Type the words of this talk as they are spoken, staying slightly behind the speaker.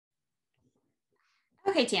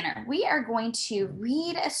Okay, Tanner, we are going to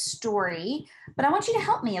read a story, but I want you to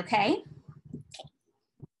help me, okay?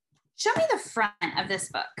 Show me the front of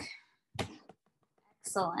this book.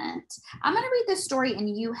 Excellent. I'm going to read this story and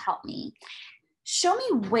you help me. Show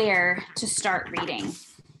me where to start reading.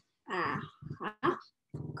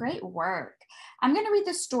 Great work. I'm going to read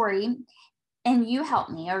the story and you help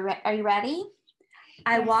me. Are you ready?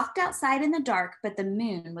 I walked outside in the dark, but the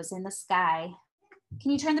moon was in the sky.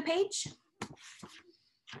 Can you turn the page?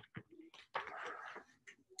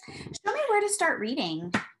 Show me where to start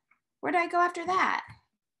reading. Where do I go after that?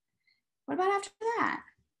 What about after that?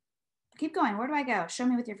 Keep going. Where do I go? Show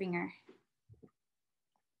me with your finger.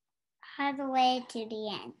 All the way to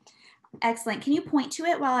the end. Excellent. Can you point to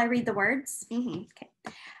it while I read the words? Mm-hmm.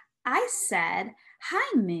 Okay. I said,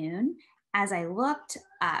 "Hi, moon," as I looked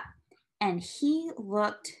up, and he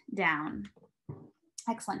looked down.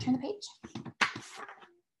 Excellent. Turn the page.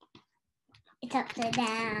 It's upside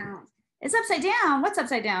down. It's upside down. What's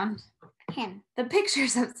upside down? Him. The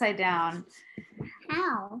picture's upside down.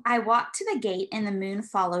 How? I walked to the gate and the moon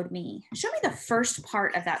followed me. Show me the first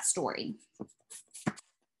part of that story.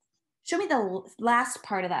 Show me the last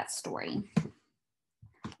part of that story.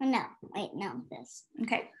 No, wait, no, this.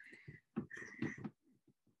 Okay.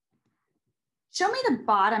 Show me the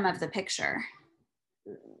bottom of the picture.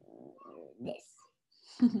 This.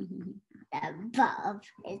 The above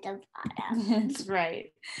is the bottom. That's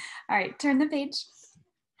right. All right, turn the page.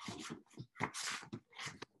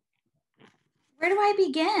 Where do I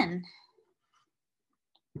begin?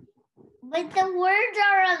 But the words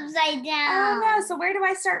are upside down. Oh no, so where do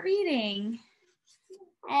I start reading?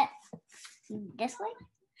 This way?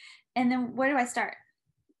 And then where do I start?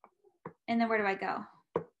 And then where do I go?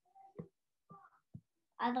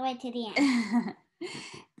 All the way to the end.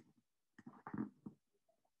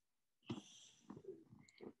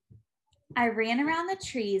 I ran around the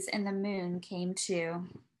trees and the moon came too.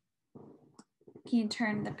 Can you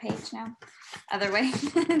turn the page now? Other way.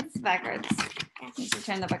 It's backwards. You should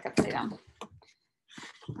turn the book upside down.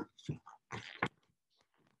 What's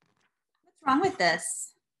wrong with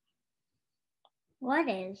this? What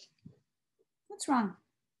is? What's wrong?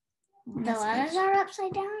 The letters are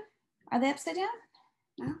upside down? Are they upside down?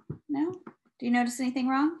 No. No? Do you notice anything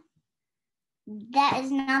wrong? That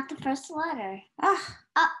is not the first letter.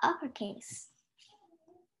 Uppercase.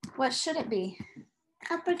 What should it be?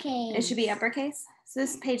 Uppercase. It should be uppercase. So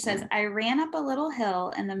this page says, I ran up a little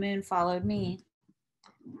hill and the moon followed me.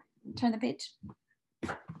 Turn the page.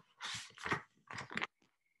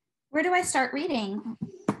 Where do I start reading?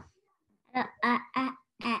 The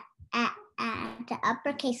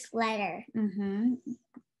uppercase letter. Mm-hmm.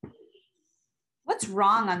 What's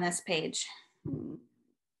wrong on this page?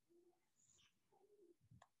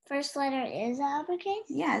 First letter is uppercase?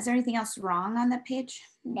 Yeah, is there anything else wrong on that page?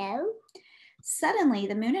 No. Suddenly,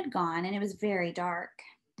 the moon had gone and it was very dark.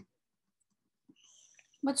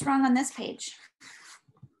 What's wrong on this page?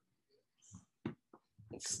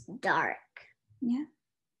 It's dark. Yeah.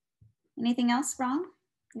 Anything else wrong?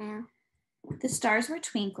 No. The stars were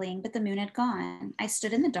twinkling, but the moon had gone. I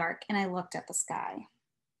stood in the dark and I looked at the sky.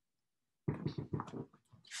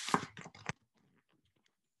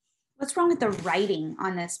 What's wrong with the writing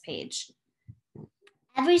on this page?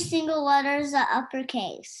 Every single letter is an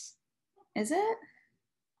uppercase. Is it?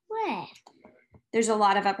 What? There's a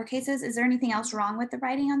lot of uppercases. Is there anything else wrong with the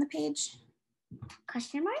writing on the page?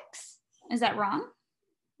 Question marks? Is that wrong?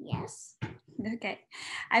 Yes. Okay.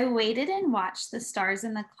 I waited and watched the stars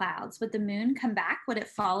in the clouds. Would the moon come back? Would it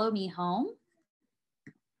follow me home?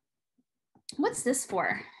 What's this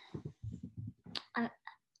for?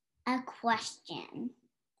 A question.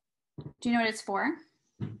 Do you know what it's for?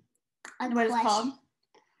 What it's called?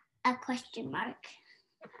 A question mark.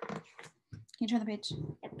 Can you turn the page?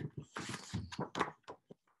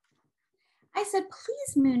 I said,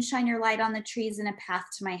 please, moon, shine your light on the trees and a path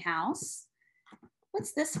to my house.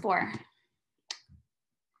 What's this for?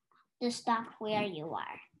 To stop where you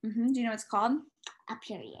are. Mm-hmm. Do you know what it's called? A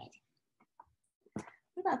period. What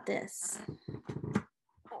about this?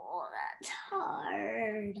 Oh, that's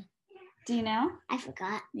hard. Do you know? I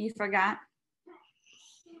forgot. You forgot?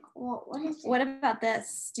 Well, what is it? What about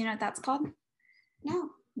this? Do you know what that's called?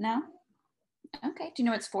 No. No? Okay. Do you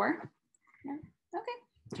know what it's for? No.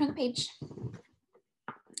 Okay. Turn the page.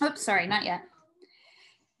 Oops, sorry, not yet.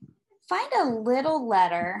 Find a little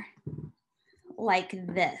letter like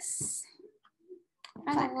this.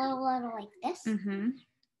 Find a little letter like this? Mm-hmm.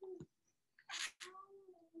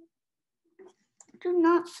 Do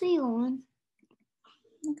not see one.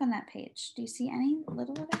 Look on that page. Do you see any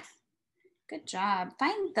little letter? Good job.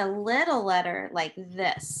 Find the little letter like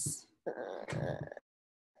this.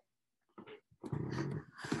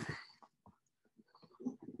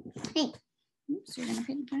 Pink. Oops, you're gonna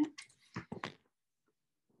paint it. I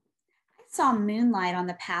saw moonlight on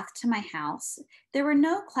the path to my house. There were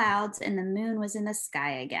no clouds and the moon was in the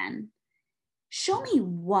sky again. Show me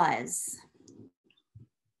was.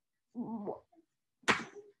 Well,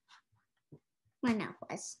 no,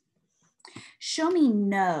 was. Show me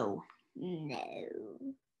no.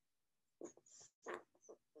 No.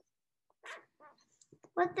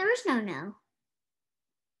 But there is no.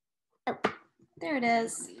 Oh. There it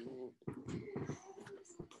is.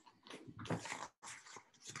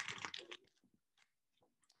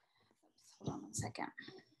 Hold on 1 second.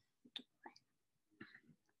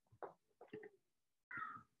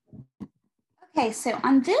 Okay, so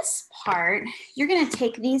on this part, you're gonna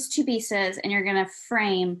take these two pieces and you're gonna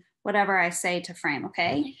frame whatever I say to frame,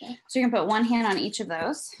 okay? So you're gonna put one hand on each of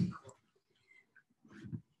those.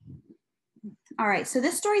 All right, so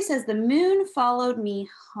this story says the moon followed me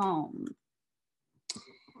home.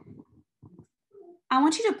 I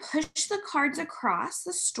want you to push the cards across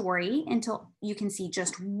the story until you can see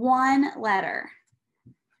just one letter.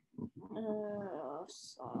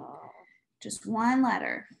 Just one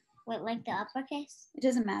letter. What, like the uppercase? It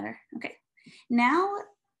doesn't matter. Okay. Now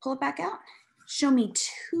pull it back out. Show me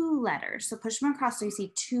two letters. So push them across so you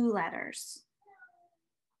see two letters.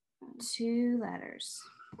 Two letters.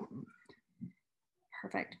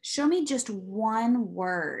 Perfect. Show me just one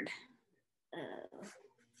word.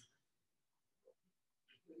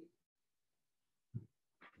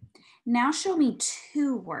 Now show me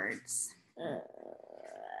two words.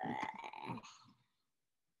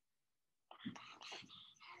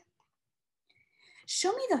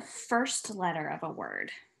 Show me the first letter of a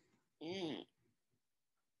word.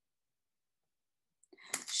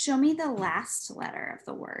 Show me the last letter of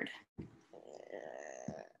the word.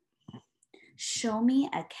 Show me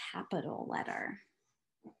a capital letter.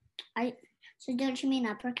 So don't you mean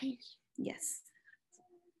uppercase? Yes.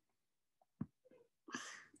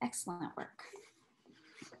 Excellent work.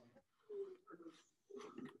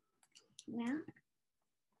 Yeah.